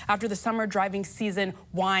fall after the summer driving season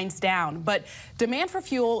winds down. But demand for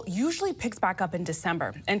fuel usually picks back up in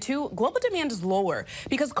December. And two, global demand is lower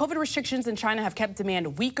because COVID restrictions in China have kept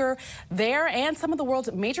demand weaker there, and some of the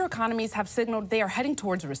world's major economies have signaled they are heading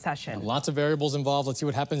towards a recession. Lots of variables involved. Let's see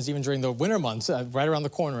what happens even during the winter months, right around the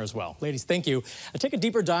corner as well. Ladies, thank you. Take a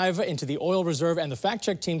deeper dive into the oil reserve and the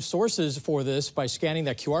fact-check team sources for this by scanning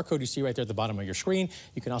that QR code you see right there at the bottom of your screen.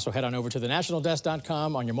 You can also head on over to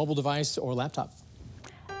thenationaldesk.com on your mobile device or laptop.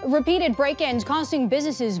 Repeated break-ins costing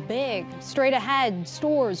businesses big. Straight ahead,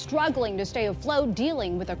 stores struggling to stay afloat,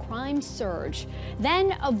 dealing with a crime surge.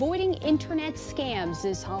 Then avoiding internet scams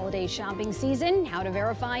this holiday shopping season. How to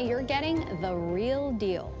verify you're getting the real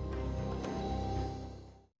deal.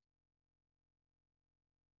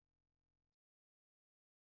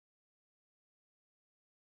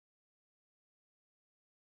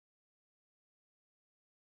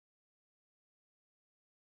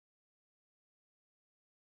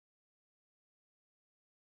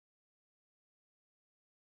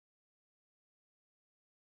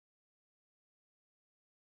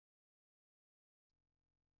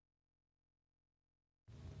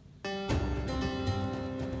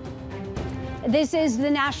 This is the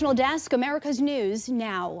National Desk, America's News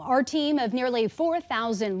Now. Our team of nearly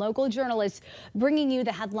 4,000 local journalists bringing you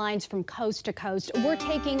the headlines from coast to coast. We're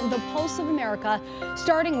taking the pulse of America,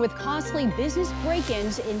 starting with costly business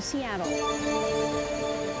break-ins in Seattle.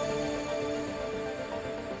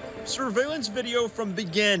 Surveillance video from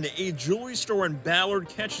Begin. A jewelry store in Ballard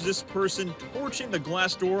catches this person torching the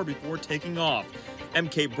glass door before taking off.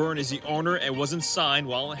 MK Byrne is the owner and was inside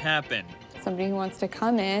while it happened. Somebody who wants to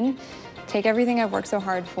come in, take everything I've worked so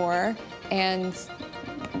hard for, and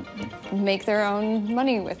make their own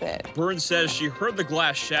money with it. Byrne says she heard the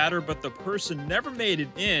glass shatter, but the person never made it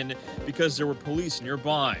in because there were police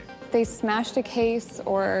nearby. They smashed a case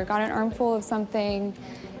or got an armful of something,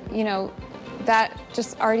 you know, that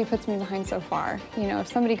just already puts me behind so far. You know, if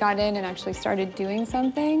somebody got in and actually started doing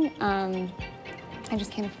something, I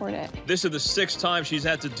just can't afford it. This is the 6th time she's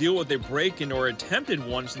had to deal with a break-in or attempted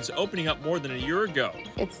one since opening up more than a year ago.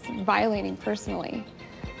 It's violating personally,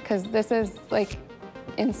 because this is, like,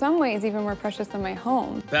 in some ways even more precious than my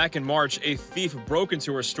home. Back in March, a thief broke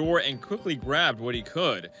into her store and quickly grabbed what he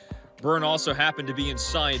could. Byrne also happened to be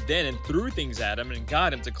inside then and threw things at him and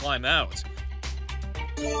got him to climb out.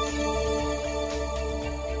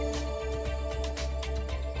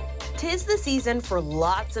 Tis the season for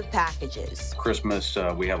lots of packages. Christmas,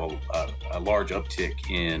 we have a large uptick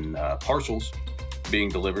in parcels being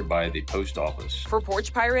delivered by the post office. For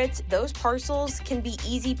porch pirates, those parcels can be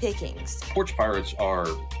easy pickings. Porch pirates are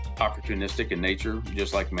opportunistic in nature,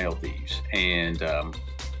 just like mail thieves. And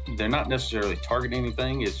they're not necessarily targeting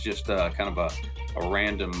anything. It's just kind of a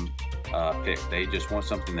random pick. They just want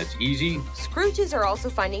something that's easy. Scrooges are also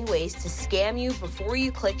finding ways to scam you before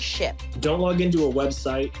you click ship. Don't log into a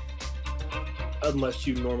website unless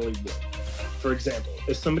you normally would. For example,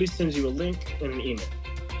 if somebody sends you a link in an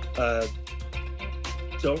email,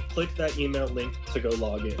 don't click that email link to go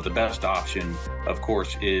log in. The best option, of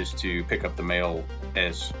course, is to pick up the mail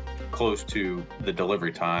as close to the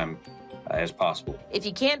delivery time as possible. If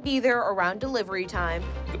you can't be there around delivery time,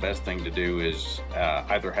 the best thing to do is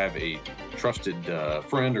either have a trusted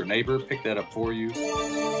friend or neighbor pick that up for you.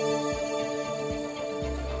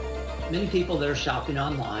 Many people that are shopping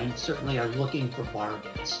online certainly are looking for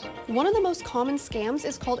bargains. One of the most common scams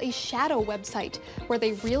is called a shadow website, where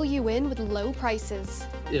they reel you in with low prices.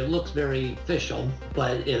 It looks very official,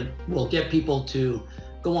 but it will get people to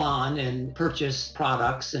go on and purchase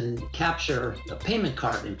products and capture the payment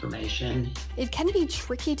card information. It can be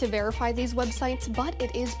tricky to verify these websites, but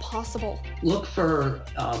it is possible. Look for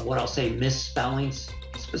what I'll say misspellings,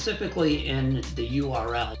 specifically in the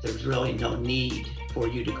URL. There's really no need for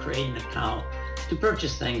you to create an account to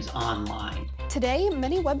purchase things online. Today,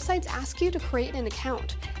 many websites ask you to create an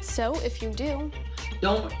account. So if you do,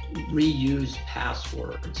 don't reuse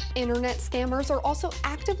passwords. Internet scammers are also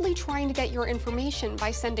actively trying to get your information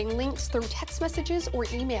by sending links through text messages or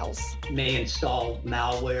emails. You may install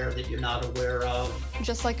malware that you're not aware of.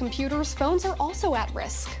 Just like computers, phones are also at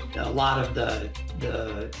risk. A lot of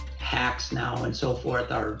the hacks now and so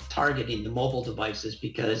forth are targeting the mobile devices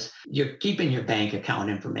because you're keeping your bank account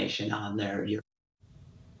information on there.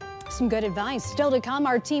 Some good advice still to come.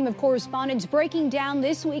 Our team of correspondents breaking down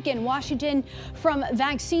this week in Washington, from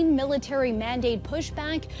vaccine military mandate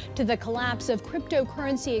pushback to the collapse of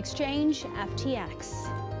cryptocurrency exchange FTX.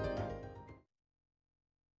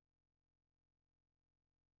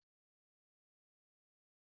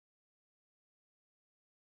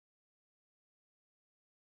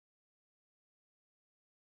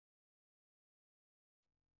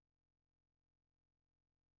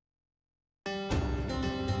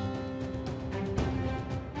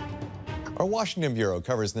 Our Washington Bureau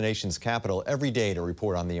covers the nation's capital every day to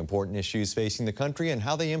report on the important issues facing the country and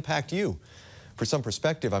how they impact you. For some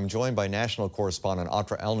perspective, I'm joined by national correspondent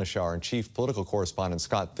Atra Elnishar and chief political correspondent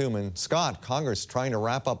Scott Thuman. Scott, Congress trying to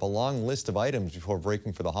wrap up a long list of items before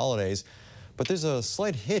breaking for the holidays, but there's a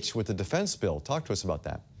slight hitch with the defense bill. Talk to us about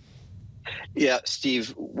that. Yeah,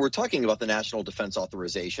 Steve, we're talking about the National Defense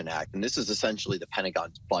Authorization Act, and this is essentially the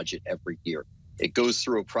Pentagon's budget every year. It goes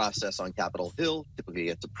through a process on Capitol Hill, typically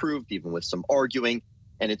gets approved, even with some arguing,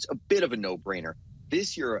 and it's a bit of a no-brainer.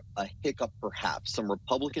 This year, a hiccup perhaps. Some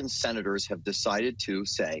Republican senators have decided to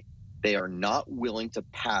say they are not willing to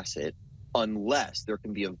pass it unless there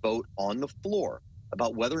can be a vote on the floor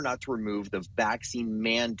about whether or not to remove the vaccine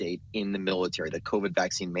mandate in the military, the COVID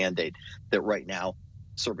vaccine mandate that right now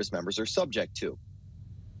service members are subject to.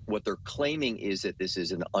 What they're claiming is that this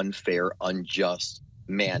is an unfair, unjust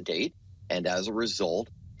mandate, and as a result,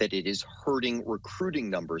 that it is hurting recruiting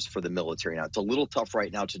numbers for the military. Now, it's a little tough right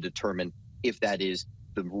now to determine if that is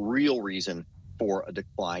the real reason for a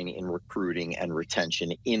decline in recruiting and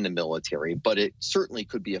retention in the military, but it certainly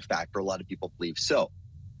could be a factor. A lot of people believe so.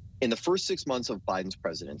 In the first 6 months of Biden's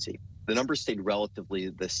presidency, the numbers stayed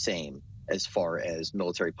relatively the same as far as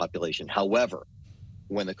military population. However,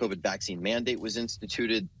 when the COVID vaccine mandate was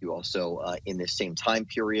instituted, you also, in this same time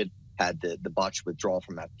period, had the botched withdrawal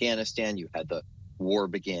from Afghanistan. You had the war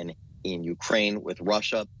begin in Ukraine with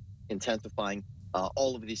Russia intensifying.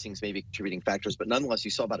 All of these things may be contributing factors, but nonetheless, you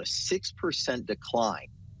saw about a 6% decline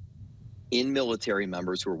in military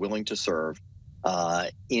members who are willing to serve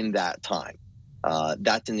in that time.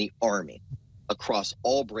 That's in the Army. Across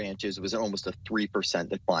all branches, it was almost a 3%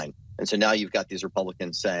 decline. And so now you've got these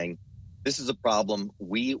Republicans saying, this is a problem.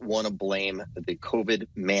 We want to blame the COVID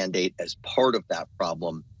mandate as part of that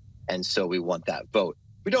problem. And so we want that vote.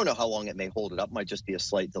 We don't know how long it may hold it up. Might just be a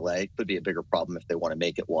slight delay. Could be a bigger problem if they want to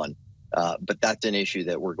make it one. But that's an issue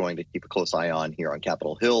that we're going to keep a close eye on here on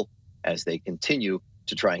Capitol Hill as they continue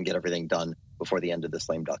to try and get everything done before the end of this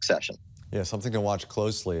lame duck session. Yeah, something to watch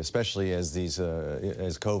closely, especially as as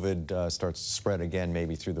COVID starts to spread again,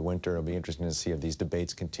 maybe through the winter. It'll be interesting to see if these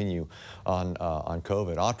debates continue on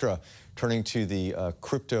COVID. Atra, turning to the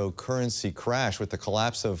cryptocurrency crash with the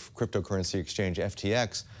collapse of cryptocurrency exchange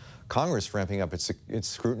FTX, Congress ramping up its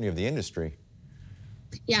scrutiny of the industry.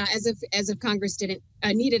 Yeah, as if Congress didn't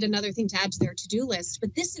needed another thing to add to their to-do list.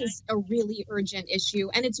 But this is a really urgent issue,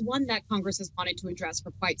 and it's one that Congress has wanted to address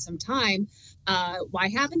for quite some time. Why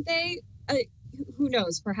haven't they? Who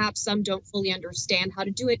knows? Perhaps some don't fully understand how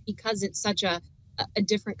to do it because it's such a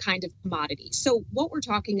different kind of commodity. So what we're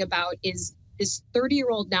talking about is this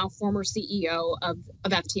 30-year-old now former CEO of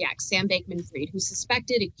FTX, Sam Bankman-Fried, who's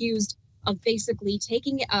suspected, accused of basically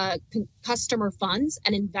taking customer funds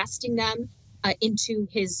and investing them into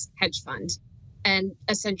his hedge fund and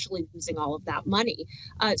essentially losing all of that money.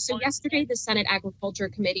 So yesterday, the Senate Agriculture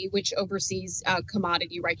Committee, which oversees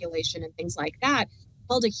commodity regulation and things like that,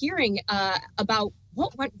 held a hearing about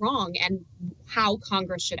what went wrong and how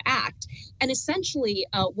Congress should act. And essentially,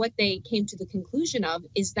 what they came to the conclusion of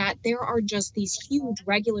is that there are just these huge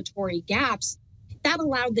regulatory gaps that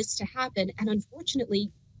allowed this to happen. And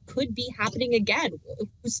unfortunately, could be happening again.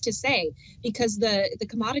 Who's to say? Because the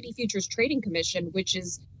Commodity Futures Trading Commission, which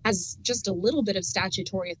has just a little bit of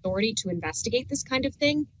statutory authority to investigate this kind of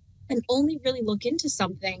thing, can only really look into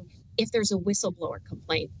something if there's a whistleblower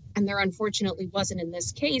complaint. And there unfortunately wasn't in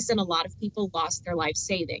this case, and a lot of people lost their life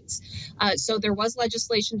savings. So there was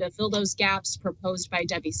legislation to fill those gaps proposed by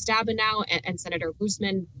Debbie Stabenow and Senator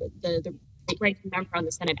Guzman, the ranking member on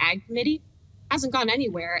the Senate Ag Committee. Hasn't gone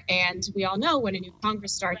anywhere, and we all know when a new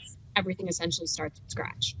Congress starts, everything essentially starts from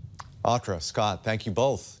scratch. Audra, Scott, thank you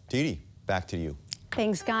both. Dee Dee, back to you.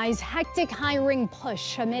 Thanks, guys. Hectic hiring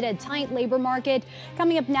push amid a tight labor market.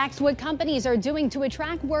 Coming up next, what companies are doing to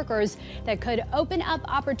attract workers that could open up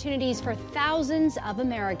opportunities for thousands of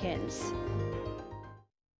Americans.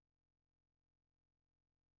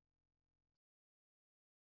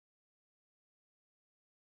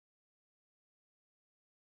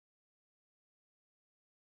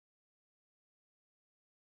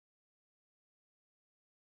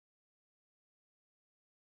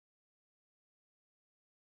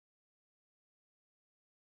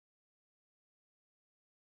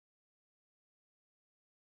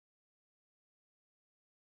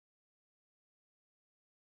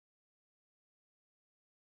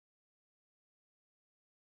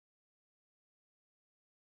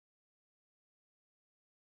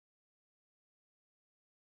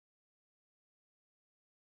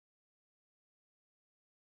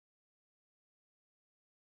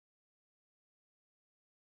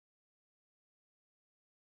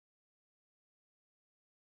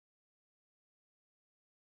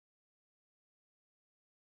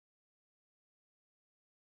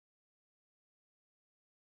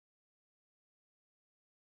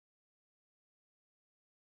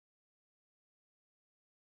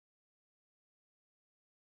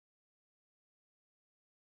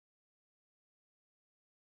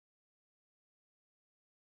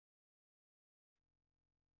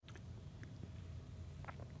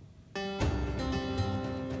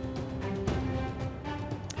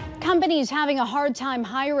 Companies having a hard time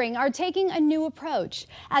hiring are taking a new approach.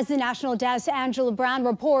 As the National Desk's Angelo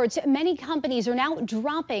reports, many companies are now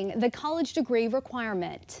dropping the college degree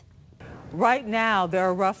requirement. Right now, there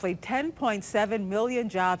are roughly 10.7 million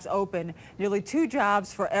jobs open, nearly 2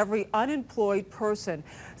 jobs for every unemployed person.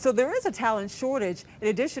 So there is a talent shortage, in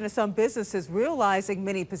addition to some businesses realizing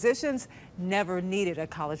many positions never needed a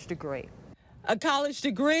college degree. A college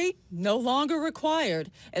degree no longer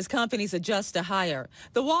required as companies adjust to hire.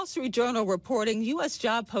 The Wall Street Journal reporting U.S.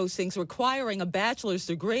 job postings requiring a bachelor's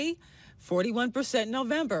degree, 41% in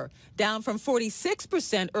November, down from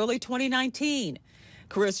 46% early 2019.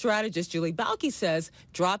 Career strategist Julie Balke says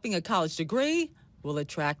dropping a college degree will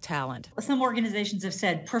attract talent. Some organizations have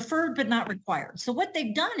said preferred but not required. So what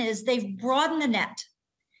they've done is they've broadened the net.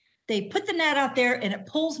 They put the net out there and it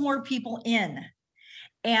pulls more people in.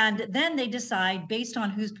 And then they decide, based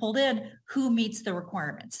on who's pulled in, who meets the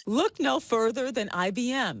requirements. Look no further than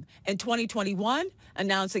IBM. In 2021,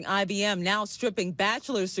 announcing IBM now stripping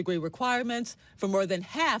bachelor's degree requirements for more than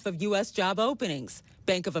half of U.S. job openings.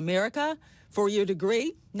 Bank of America, 4-year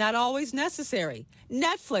degree, not always necessary.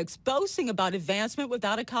 Netflix boasting about advancement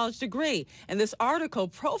without a college degree, and this article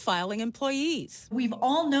profiling employees. We've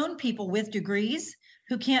all known people with degrees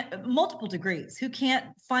who can't, multiple degrees, who can't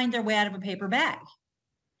find their way out of a paper bag.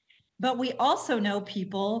 But we also know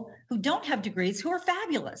people who don't have degrees who are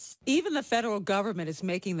fabulous. Even the federal government is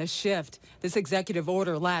making the shift. This executive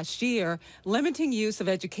order last year limiting use of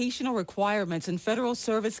educational requirements in federal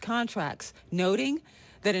service contracts, noting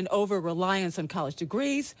that an over-reliance on college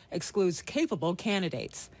degrees excludes capable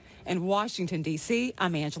candidates. In Washington, D.C.,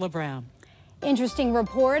 I'm Angela Brown. Interesting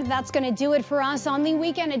report. That's going to do it for us on the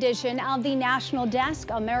weekend edition of the National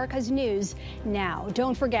Desk, America's News Now.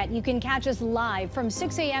 Don't forget, you can catch us live from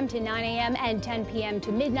 6 a.m. to 9 a.m. and 10 p.m.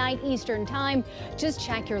 to midnight Eastern Time. Just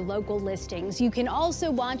check your local listings. You can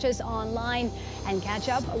also watch us online and catch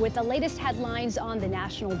up with the latest headlines on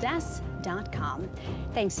thenationaldesk.com.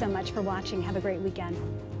 Thanks so much for watching. Have a great weekend.